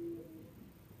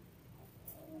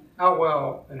 How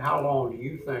well and how long do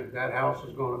you think that house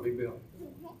is going to be built?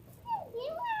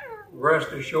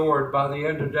 Rest assured, by the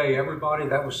end of the day, everybody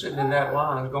that was sitting in that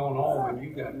line is going home and you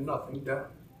got nothing done.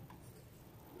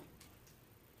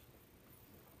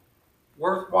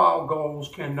 Worthwhile goals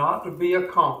cannot be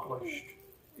accomplished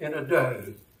in a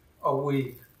day, a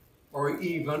week, or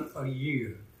even a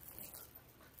year.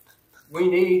 We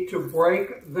need to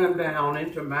break them down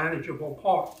into manageable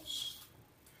parts.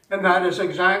 And that is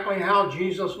exactly how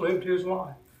Jesus lived his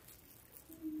life.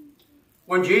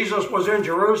 When Jesus was in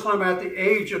Jerusalem at the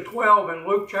age of 12, in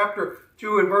Luke chapter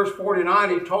 2 and verse 49,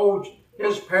 he told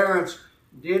his parents,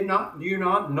 do you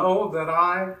not know that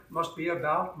I must be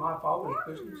about my Father's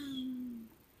business?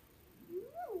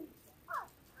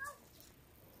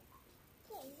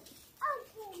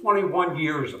 "21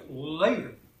 years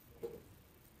later,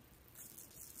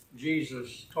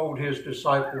 Jesus told his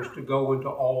disciples to go into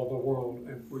all the world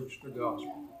and preach the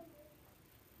gospel.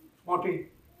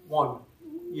 21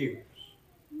 years.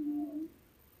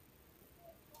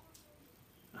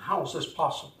 How is this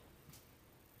possible?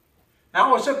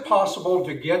 How is it possible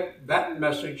to get that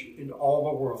message into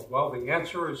all the world? Well, the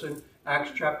answer is in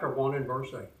Acts chapter 1 and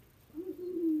verse 8.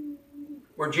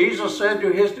 Where Jesus said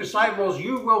to his disciples,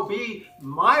 you will be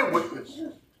my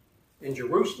witnesses in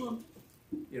Jerusalem,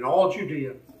 in all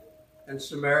Judea, and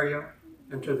Samaria,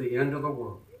 and to the end of the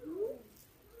world.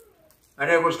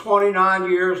 And it was 29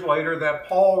 years later that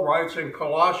Paul writes in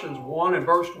Colossians 1 and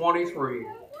verse 23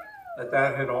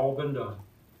 that had all been done.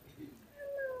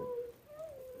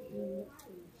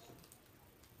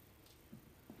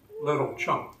 Little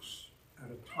chunks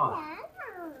at a time.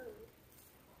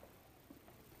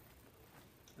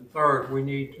 And third, we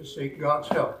need to seek God's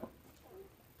help.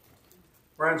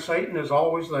 Friends, Satan is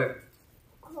always there.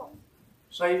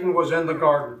 Satan was in the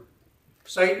garden.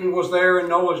 Satan was there in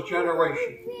Noah's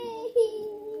generation.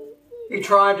 He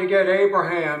tried to get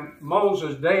Abraham,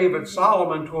 Moses, David,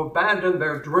 Solomon to abandon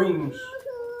their dreams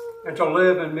and to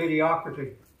live in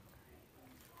mediocrity.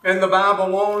 In the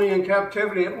Babylonian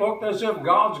captivity, it looked as if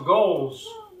God's goals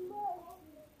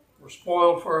were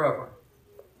spoiled forever.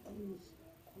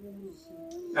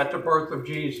 At the birth of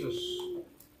Jesus,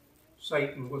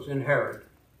 Satan was in Herod.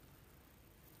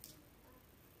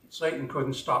 Satan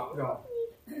couldn't stop God.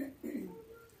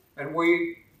 And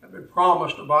we have been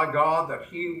promised by God that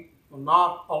he will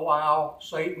not allow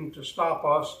Satan to stop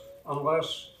us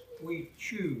unless we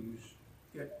choose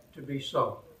it to be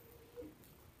so.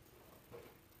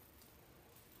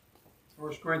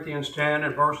 1 Corinthians 10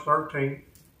 and verse 13,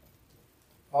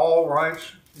 Paul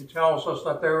writes and tells us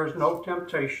that there is no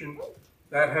temptation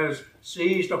that has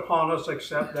seized upon us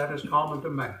except that is common to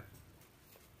man.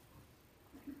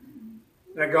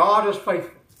 That God is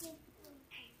faithful.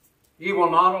 He will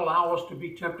not allow us to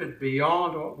be tempted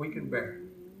beyond what we can bear.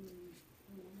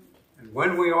 And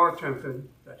when we are tempted,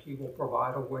 that he will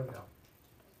provide a way out.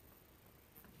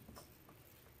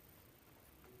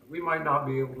 We might not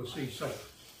be able to see Satan,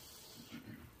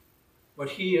 but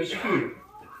he is here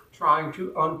trying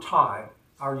to untie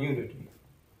our unity.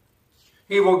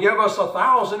 He will give us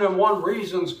 1,001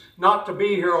 reasons not to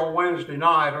be here on Wednesday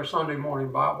night or Sunday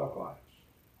morning Bible class.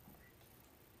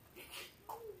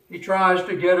 He tries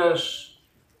to get us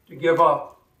to give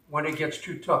up when it gets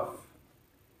too tough.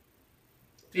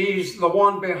 He's the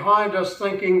one behind us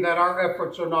thinking that our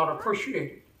efforts are not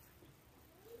appreciated.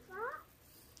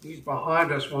 He's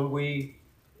behind us when we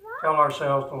tell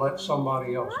ourselves to let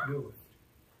somebody else do it.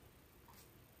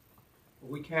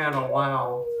 We can't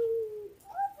allow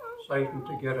Satan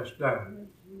to get us down.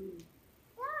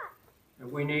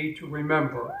 And we need to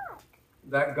remember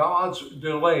that God's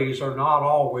delays are not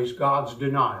always God's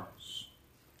denials.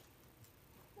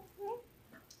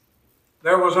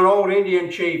 There was an old Indian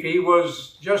chief. He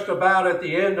was just about at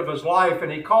the end of his life,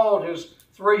 and he called his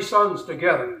 3 sons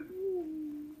together.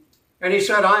 And he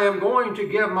said, I am going to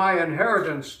give my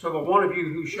inheritance to the one of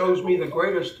you who shows me the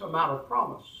greatest amount of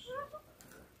promise.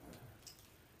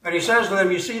 And he says to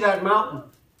them, you see that mountain?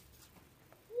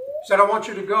 He said, I want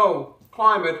you to go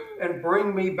climb it and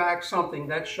bring me back something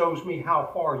that shows me how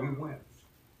far you went.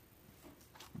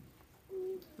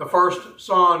 The first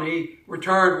son, he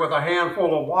returned with a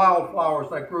handful of wildflowers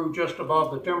that grew just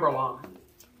above the timberline.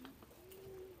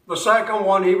 The second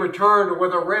one, he returned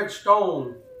with a red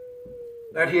stone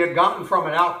that he had gotten from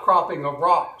an outcropping of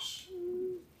rocks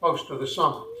close to the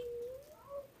summit.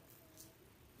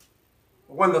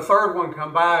 When the third one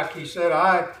came back, he said,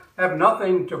 I have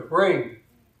nothing to bring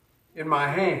in my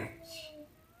hands.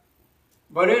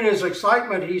 But in his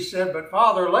excitement, he said, but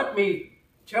Father, let me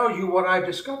tell you what I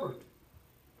discovered.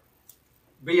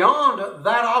 Beyond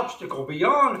that obstacle,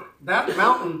 beyond that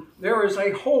mountain, there is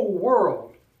a whole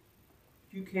world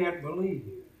you can't believe.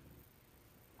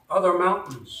 Other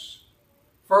mountains,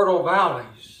 fertile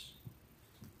valleys,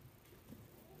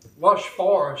 lush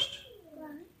forest,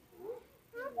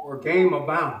 where game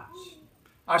abounds.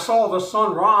 I saw the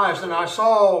sun rise and I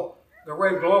saw the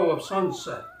red glow of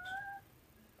sunset.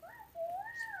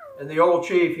 And the old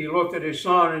chief, he looked at his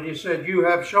son and he said, you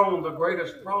have shown the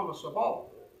greatest promise of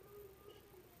all.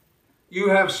 You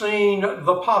have seen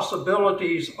the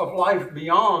possibilities of life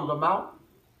beyond the mountain,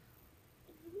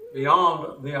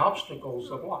 beyond the obstacles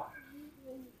of life.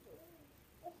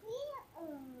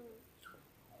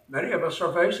 Many of us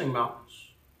are facing mountains.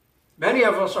 Many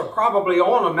of us are probably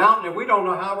on a mountain and we don't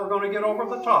know how we're going to get over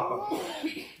the top of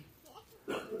it.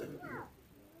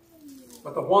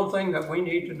 But the one thing that we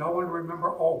need to know and remember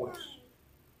always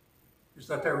is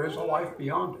that there is a life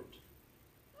beyond it.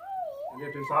 And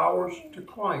it is ours to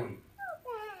claim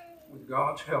with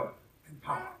God's help and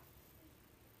power.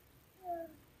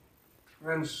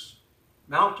 Friends,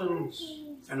 mountains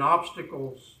and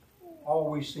obstacles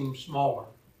always seem smaller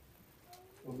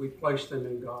when we place them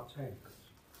in God's hands.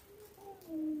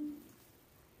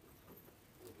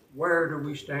 Where do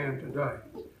we stand today?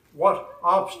 What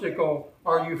obstacle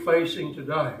are you facing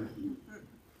today?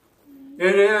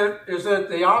 Is it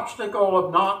the obstacle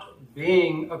of not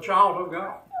being a child of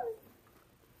God?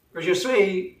 Because you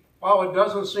see, while it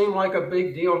doesn't seem like a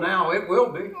big deal now, it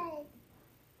will be.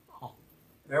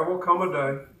 There will come a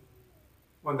day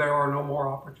when there are no more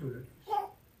opportunities.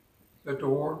 The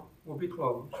door will be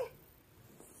closed.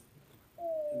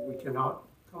 And we cannot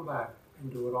come back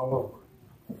and do it all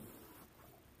over.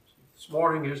 This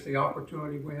morning is the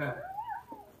opportunity we have.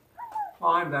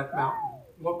 Climb that mountain.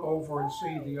 Look over and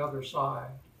see the other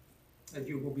side, and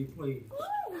you will be pleased.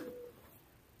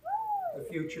 The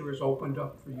future is opened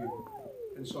up for you,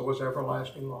 and so is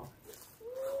everlasting life.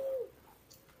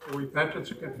 Through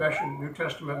repentance and confession, New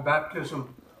Testament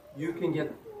baptism, you can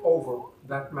get over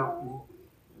that mountain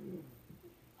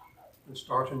and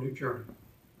start a new journey.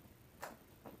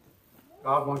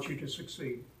 God wants you to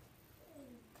succeed.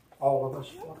 All of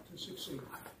us want to succeed.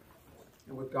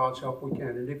 And with God's help, we can.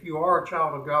 And if you are a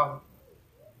child of God,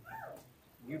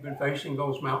 you've been facing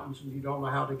those mountains and you don't know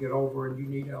how to get over and you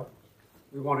need help,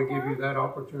 we want to give you that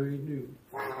opportunity new.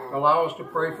 Allow us to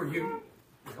pray for you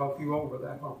and help you over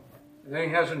that hump. And any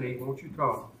has a need, won't you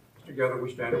come? Together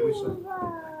we stand and we sing.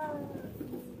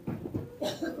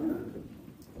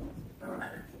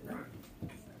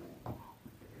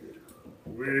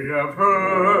 We have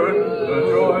heard the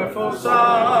joyful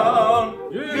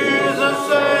sound. Jesus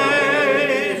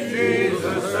saves,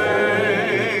 Jesus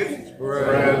saves.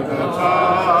 Spread the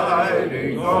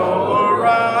tidings all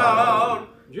around.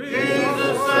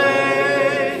 Jesus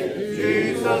saves,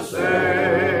 Jesus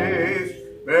saves.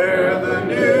 Bear the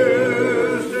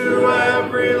news to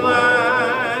every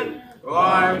land.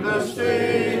 Climb the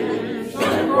steeps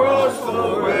and cross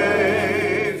the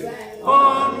waves.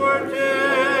 Onward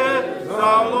till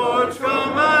our Lord's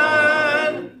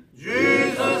command.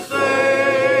 Jesus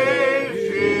saves,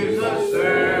 Jesus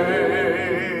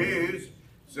saves.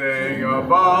 Sing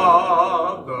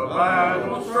above the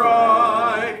battle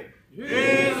strife.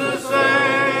 Jesus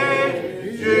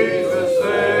saves, Jesus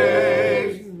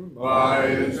saves. By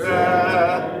his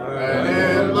death and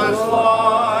endless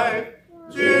life.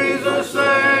 Jesus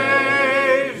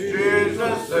saves,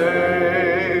 Jesus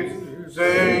saves.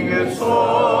 Sing it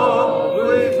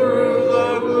softly through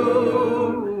the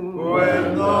gloom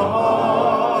when the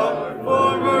heart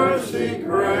for mercy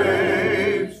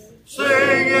craves.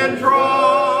 Sing in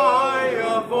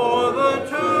triumph for the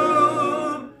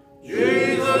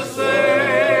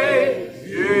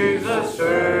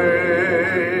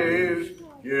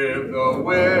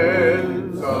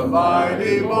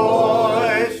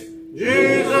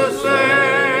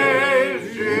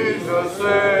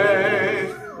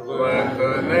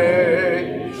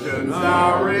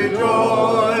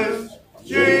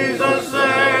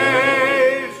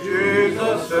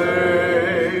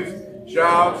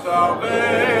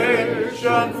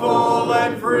salvation full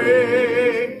and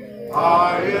free,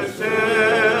 highest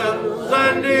hills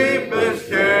and deepest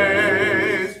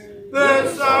caves,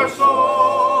 this our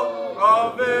song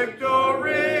of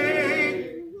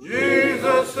victory.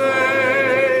 Jesus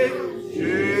saves,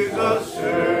 Jesus saves.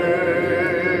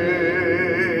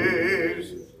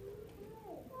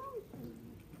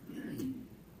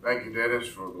 Thank you, Dennis,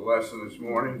 for the lesson this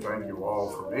morning. Thank you all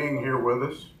for being here with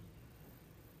us.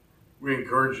 We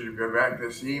encourage you to go back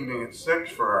this evening at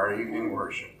 6 for our evening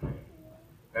worship.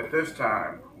 At this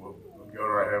time, we'll go to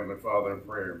our Heavenly Father in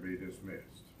prayer and be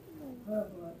dismissed.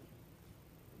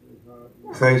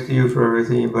 Thanks to you for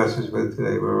everything you bless us with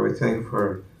today, Lord. We thank you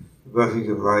for the blessings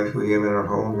of life we have in our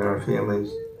homes and our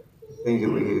families, things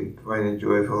that we find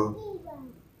enjoyable.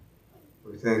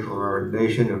 We're thankful for our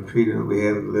nation and freedom that we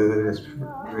have to live in this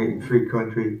great and free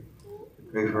country. We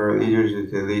pray for our leaders as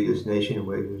they lead this nation in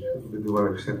ways that will be well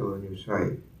acceptable in your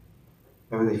sight.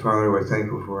 Heavenly Father, we're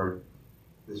thankful for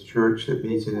this church that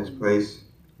meets in this place.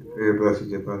 We pray your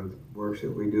blessings upon the works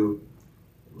that we do,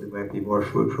 that we might be more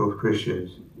fruitful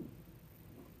Christians.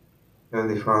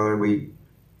 Heavenly Father, we're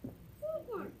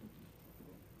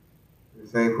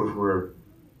thankful for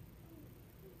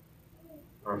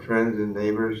our friends and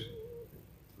neighbors.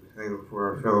 We're thankful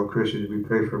for our fellow Christians. We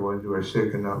pray for ones who are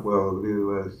sick and not well to be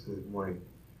with us this morning.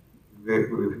 We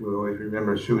always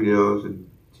remember Sue Dills and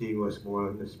T.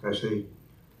 Westmoreland especially.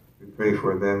 We pray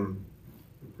for them.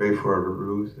 We pray for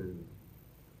Ruth and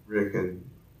Rick and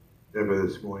Deborah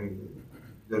this morning.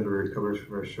 Deborah recovers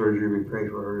from her surgery. We pray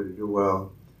for her to do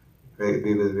well. We pray to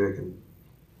be with Rick and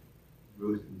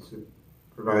Ruth and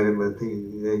provide them with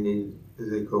things they need as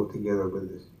they cope together with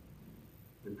this.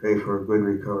 We pray for a good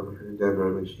recovery for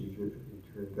Deborah when she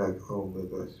returns back home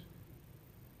with us.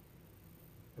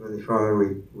 Heavenly Father,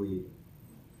 we're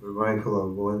mindful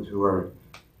of ones who are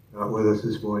not with us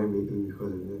this morning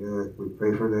because we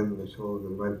pray for them and the souls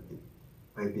that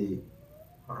might be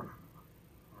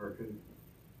hearkened.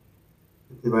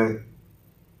 That they might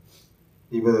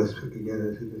be with us again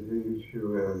into the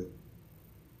future.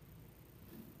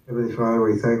 Heavenly Father,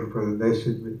 we're thankful for the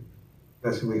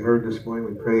lesson we heard this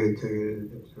morning. We pray and take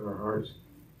it into our hearts.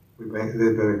 We might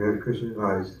live better Christian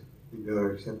lives, be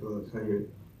better acceptable and Son,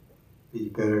 be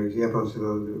better examples to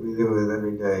those that we live with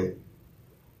every day.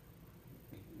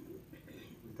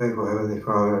 We're thankful, Heavenly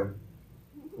Father,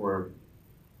 for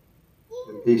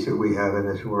the peace that we have in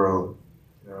this world,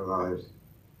 in our lives.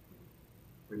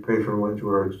 We pray for ones who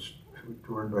are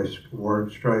torn by war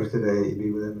and strife today.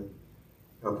 Be with them and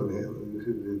help them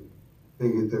through the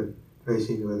things that they're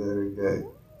facing with every day.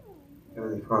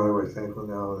 Heavenly Father, we're thankful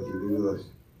now that you be with us.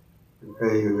 We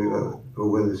pray you will go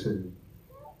with us and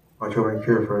watch over and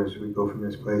care for us as we go from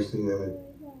this place together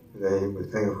today. And we're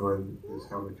thankful for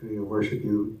this opportunity to worship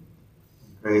you. We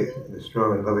pray in the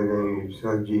strong and loving name of your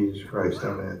Son, Jesus Christ.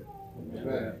 Amen.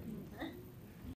 Amen.